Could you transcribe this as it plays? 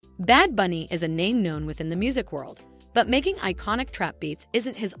Bad Bunny is a name known within the music world, but making iconic trap beats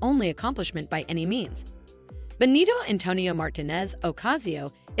isn't his only accomplishment by any means. Benito Antonio Martínez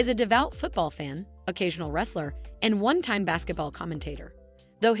Ocasio is a devout football fan, occasional wrestler, and one-time basketball commentator,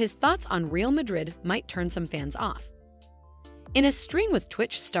 though his thoughts on Real Madrid might turn some fans off. In a stream with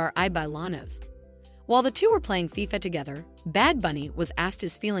Twitch star Ibailanos, while the two were playing FIFA together, Bad Bunny was asked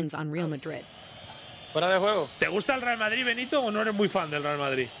his feelings on Real Madrid. Fuera de juego. ¿Te gusta el Real Madrid, Benito, o no eres muy fan del Real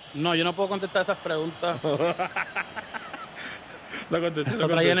Madrid? No, yo no puedo contestar esas preguntas. No contestes, Eso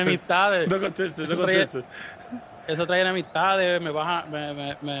trae enemistades. No contestes, no contestes. Eso trae enemistades, me baja,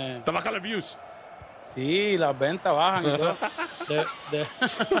 ¿Te baja los views? Sí, las ventas bajan y todo.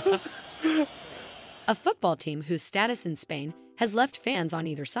 A football team whose status in Spain has left fans on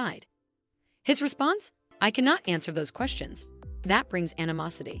either side. His response? I cannot answer those questions. That brings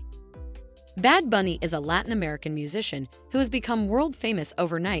animosity. Bad Bunny is a Latin American musician who has become world famous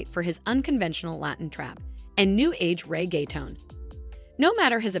overnight for his unconventional Latin trap and new age reggaeton. No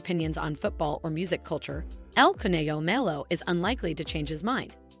matter his opinions on football or music culture, El Conejo Malo is unlikely to change his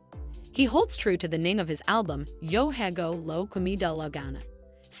mind. He holds true to the name of his album, Yo Hago Lo Que Da La Gana,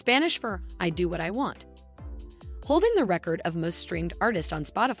 Spanish for I Do What I Want. Holding the record of most streamed artist on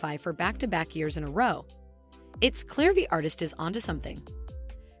Spotify for back-to-back years in a row, it's clear the artist is onto something.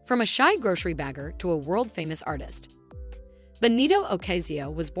 From a shy grocery bagger to a world-famous artist. Benito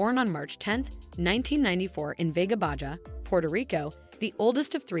Ocasio was born on March 10, 1994 in Vega Baja, Puerto Rico, the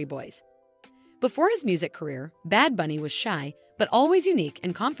oldest of three boys. Before his music career, Bad Bunny was shy, but always unique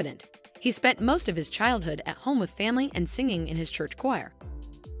and confident. He spent most of his childhood at home with family and singing in his church choir.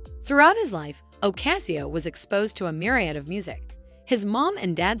 Throughout his life, Ocasio was exposed to a myriad of music. His mom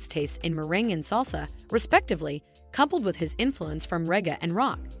and dad's tastes in merengue and salsa, respectively, coupled with his influence from reggae and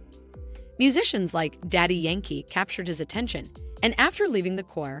rock. Musicians like Daddy Yankee captured his attention, and after leaving the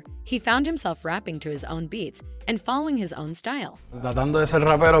choir, he found himself rapping to his own beats and following his own style. Tratando de ser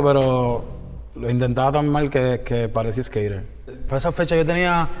rapero, pero lo intentaba tan mal que parecía skater. Para esa fecha yo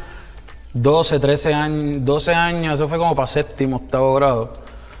tenía 12, 13 años, 12 años, eso fue como para séptimo, octavo grado.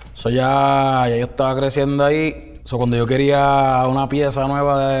 So ya yo estaba creciendo ahí. So cuando yo quería una pieza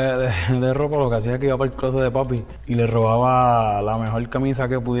nueva de ropa, lo que hacía es que iba para el closet de papi y le robaba la mejor camisa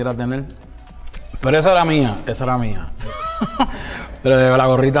que pudiera tener. Pero esa era mía. Pero la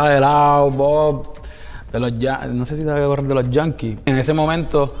gorrita de lado, Bob, no sé si te gorra de los Yankees. En ese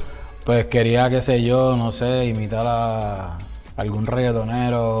momento, pues quería, qué sé yo, no sé, imitar a algún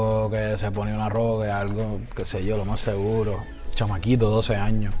reggaetonero que se ponía una roca, algo, qué sé yo, lo más seguro. Chamaquito, 12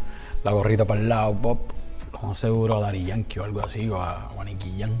 años, la gorrita para el lado, Bob. Lo más seguro a Daddy Yankee o algo así, o a Nicky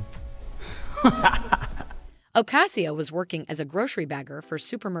Jam. Ocasio was working as a grocery bagger for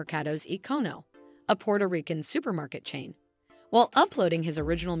Supermercados Icono, a Puerto Rican supermarket chain, while uploading his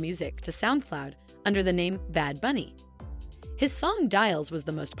original music to SoundCloud under the name Bad Bunny. His song Dials was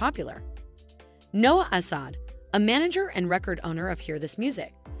the most popular. Noah Assad, a manager and record owner of Hear This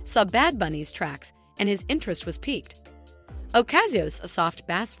Music, saw Bad Bunny's tracks and his interest was piqued. Ocasio's soft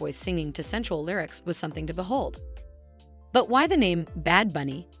bass voice singing to sensual lyrics was something to behold. But why the name Bad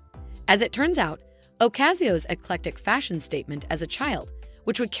Bunny? As it turns out, Ocasio's eclectic fashion statement as a child,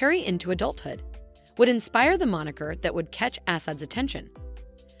 which would carry into adulthood, would inspire the moniker that would catch Assad's attention.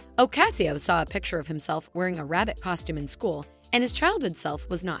 Ocasio saw a picture of himself wearing a rabbit costume in school, and his childhood self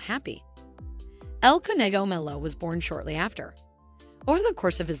was not happy. El Conejo Malo was born shortly after. Over the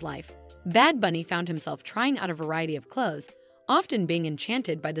course of his life, Bad Bunny found himself trying out a variety of clothes, often being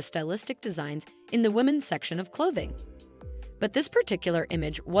enchanted by the stylistic designs in the women's section of clothing. But this particular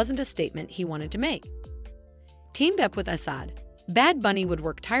image wasn't a statement he wanted to make. Teamed up with Assad, Bad Bunny would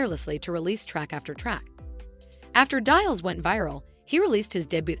work tirelessly to release track after track. After Dials went viral, he released his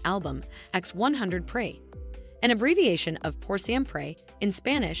debut album, X100 Pre, an abbreviation of Por Siempre, in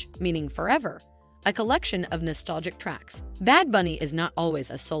Spanish meaning forever, a collection of nostalgic tracks. Bad Bunny is not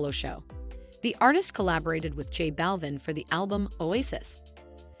always a solo show. The artist collaborated with J Balvin for the album Oasis.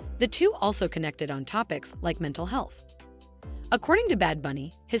 The two also connected on topics like mental health. According to Bad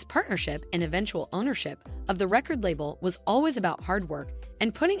Bunny, his partnership and eventual ownership of the record label was always about hard work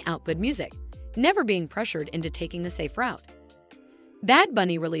and putting out good music, never being pressured into taking the safe route. Bad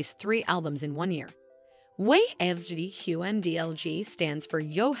Bunny released 3 albums in 1 year. YLGQMDLG stands for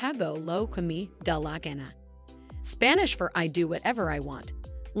Yo Hago Lo Que Da La Gana, Spanish for I Do Whatever I Want.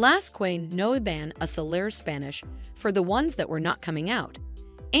 Las que no iban a salir Spanish for the ones that were not coming out,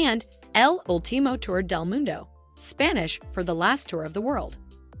 and El Último Tour del Mundo, Spanish for the last tour of the world.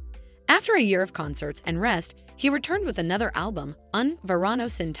 After a year of concerts and rest, he returned with another album, Un Verano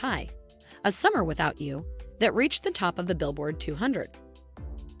Sin Ti, A Summer Without You, that reached the top of the Billboard 200.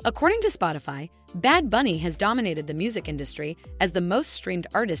 According to Spotify, Bad Bunny has dominated the music industry as the most streamed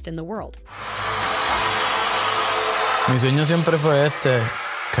artist in the world. Mi sueño siempre fue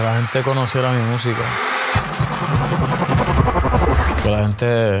que la gente conociera mi música. Que la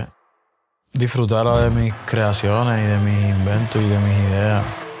gente disfrutara de mis creaciones y de mis inventos y de mis ideas.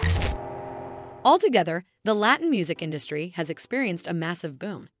 Altogether, the Latin music industry has experienced a massive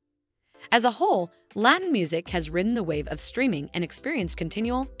boom. As a whole, Latin music has ridden the wave of streaming and experienced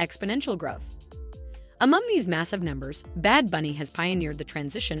continual, exponential growth. Among these massive numbers, Bad Bunny has pioneered the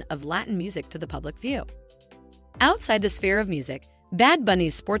transition of Latin music to the public view. Outside the sphere of music, Bad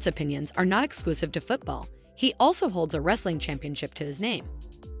Bunny's sports opinions are not exclusive to football. He also holds a wrestling championship to his name.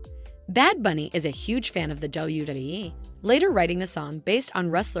 Bad Bunny is a huge fan of the WWE, later writing a song based on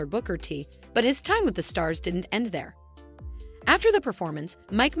wrestler Booker T, but his time with the Stars didn't end there. After the performance,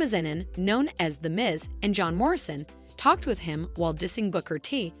 Mike Mizanin, known as The Miz, and John Morrison talked with him while dissing Booker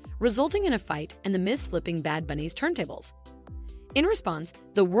T, resulting in a fight and The Miz flipping Bad Bunny's turntables. In response,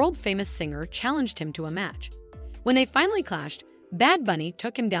 the world-famous singer challenged him to a match. When they finally clashed, Bad Bunny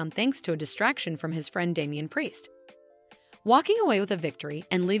took him down thanks to a distraction from his friend Damian Priest. Walking away with a victory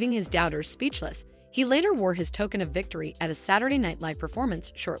and leaving his doubters speechless, he later wore his token of victory at a Saturday Night Live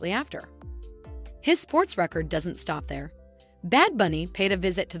performance shortly after. His sports record doesn't stop there. Bad Bunny paid a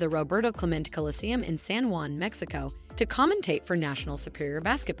visit to the Roberto Clemente Coliseum in San Juan, Mexico, to commentate for National Superior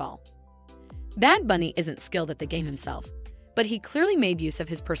Basketball. Bad Bunny isn't skilled at the game himself, but he clearly made use of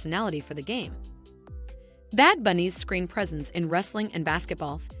his personality for the game. Bad Bunny's screen presence in wrestling and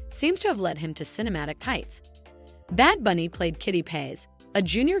basketball seems to have led him to cinematic heights. Bad Bunny played Kitty Payes, a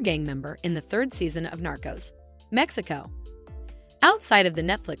junior gang member in the third season of Narcos, Mexico. Outside of the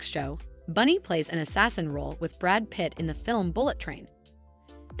Netflix show, Bunny plays an assassin role with Brad Pitt in the film Bullet Train.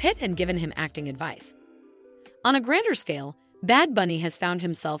 Pitt had given him acting advice. On a grander scale, Bad Bunny has found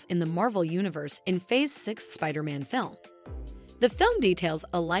himself in the Marvel Universe in Phase 6 Spider-Man film. The film details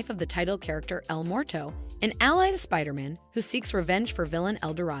a life of the title character El Muerto, an ally to Spider-Man who seeks revenge for villain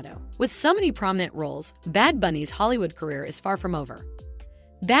El Dorado. With so many prominent roles, Bad Bunny's Hollywood career is far from over.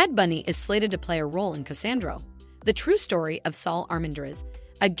 Bad Bunny is slated to play a role in Cassandro, the true story of Saul Armendariz,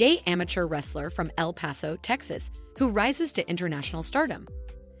 a gay amateur wrestler from El Paso, Texas, who rises to international stardom.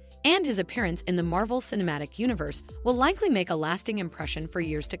 And his appearance in the Marvel Cinematic Universe will likely make a lasting impression for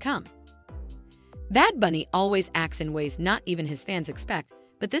years to come. Bad Bunny always acts in ways not even his fans expect,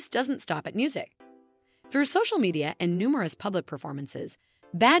 but this doesn't stop at music. Through social media and numerous public performances,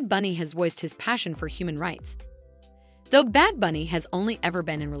 Bad Bunny has voiced his passion for human rights. Though Bad Bunny has only ever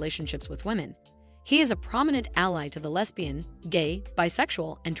been in relationships with women, he is a prominent ally to the lesbian, gay,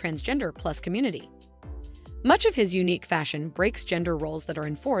 bisexual, and transgender plus community. Much of his unique fashion breaks gender roles that are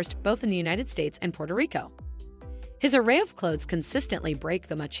enforced both in the United States and Puerto Rico. His array of clothes consistently break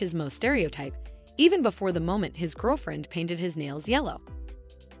the machismo stereotype, even before the moment his girlfriend painted his nails yellow.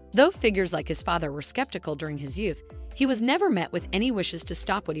 Though figures like his father were skeptical during his youth, he was never met with any wishes to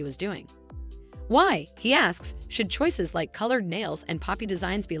stop what he was doing. Why, he asks, should choices like colored nails and poppy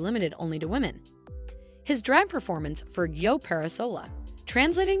designs be limited only to women? His drag performance for Yo Parasola,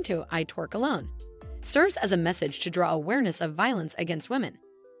 translating to I Twerk Alone, serves as a message to draw awareness of violence against women.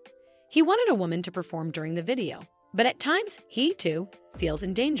 He wanted a woman to perform during the video, but at times he, too, feels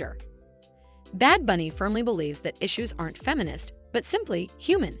in danger. Bad Bunny firmly believes that issues aren't feminist, but simply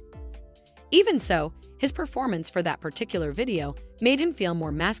human. Even so, his performance for that particular video made him feel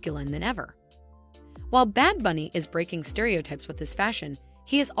more masculine than ever. While Bad Bunny is breaking stereotypes with his fashion,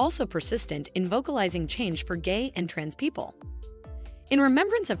 he is also persistent in vocalizing change for gay and trans people. In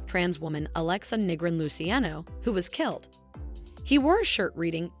remembrance of trans woman Alexa Nigrin Luciano, who was killed, he wore a shirt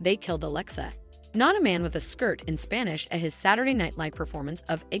reading, "They killed Alexa," not a man with a skirt in Spanish at his Saturday Night Live performance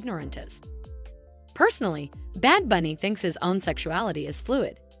of Ignorantes. Personally, Bad Bunny thinks his own sexuality is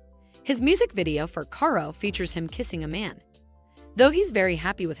fluid. His music video for Caro features him kissing a man. Though he's very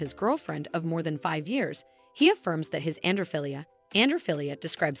happy with his girlfriend of more than 5 years, he affirms that his androphilia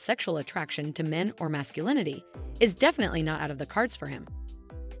describes sexual attraction to men or masculinity, is definitely not out of the cards for him.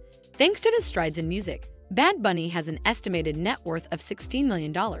 Thanks to his strides in music, Bad Bunny has an estimated net worth of $16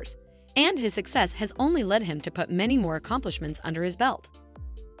 million, and his success has only led him to put many more accomplishments under his belt.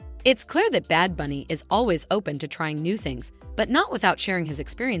 It's clear that Bad Bunny is always open to trying new things, but not without sharing his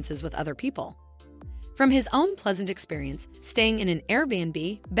experiences with other people. From his own pleasant experience staying in an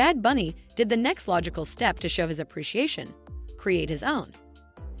Airbnb, Bad Bunny did the next logical step to show his appreciation: create his own.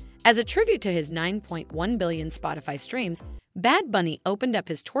 As a tribute to his 9.1 billion Spotify streams, Bad Bunny opened up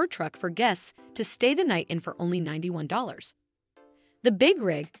his tour truck for guests to stay the night in for only $91. The Big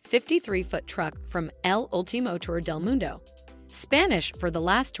Rig 53-foot truck from El Ultimo Tour del Mundo Spanish for the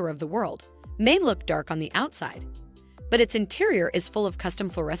last tour of the world, may look dark on the outside, but its interior is full of custom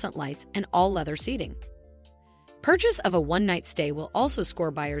fluorescent lights and all-leather seating. Purchase of a one-night stay will also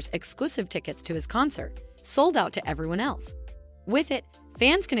score buyers exclusive tickets to his concert, sold out to everyone else. With it,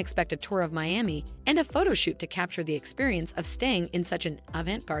 fans can expect a tour of Miami and a photo shoot to capture the experience of staying in such an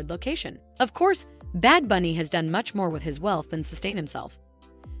avant-garde location. Of course, Bad Bunny has done much more with his wealth than sustain himself.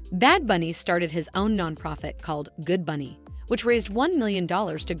 Bad Bunny started his own nonprofit called Good Bunny, which raised $1 million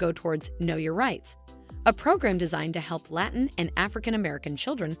to go towards Know Your Rights, a program designed to help Latin and African American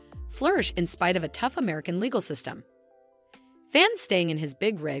children flourish in spite of a tough American legal system. Fans staying in his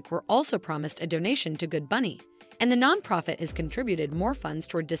big rig were also promised a donation to Good Bunny, and the nonprofit has contributed more funds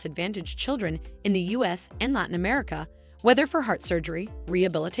toward disadvantaged children in the U.S. and Latin America, whether for heart surgery,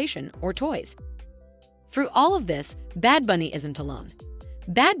 rehabilitation, or toys. Through all of this, Bad Bunny isn't alone.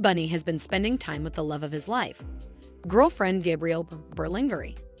 Bad Bunny has been spending time with the love of his life, girlfriend Gabrielle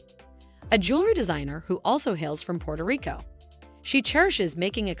Berlingeri, a jewelry designer who also hails from Puerto Rico. She cherishes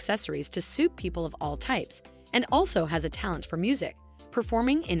making accessories to suit people of all types and also has a talent for music,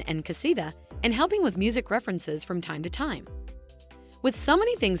 performing in en casita and helping with music references from time to time. With so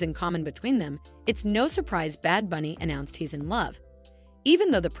many things in common between them, it's no surprise Bad Bunny announced he's in love,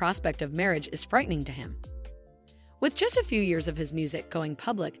 even though the prospect of marriage is frightening to him. With just a few years of his music going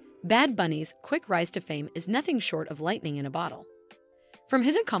public, Bad Bunny's quick rise to fame is nothing short of lightning in a bottle. From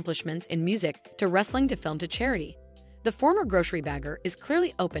his accomplishments in music to wrestling to film to charity, the former grocery bagger is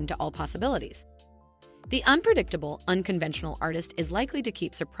clearly open to all possibilities. The unpredictable, unconventional artist is likely to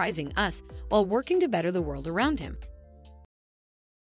keep surprising us while working to better the world around him.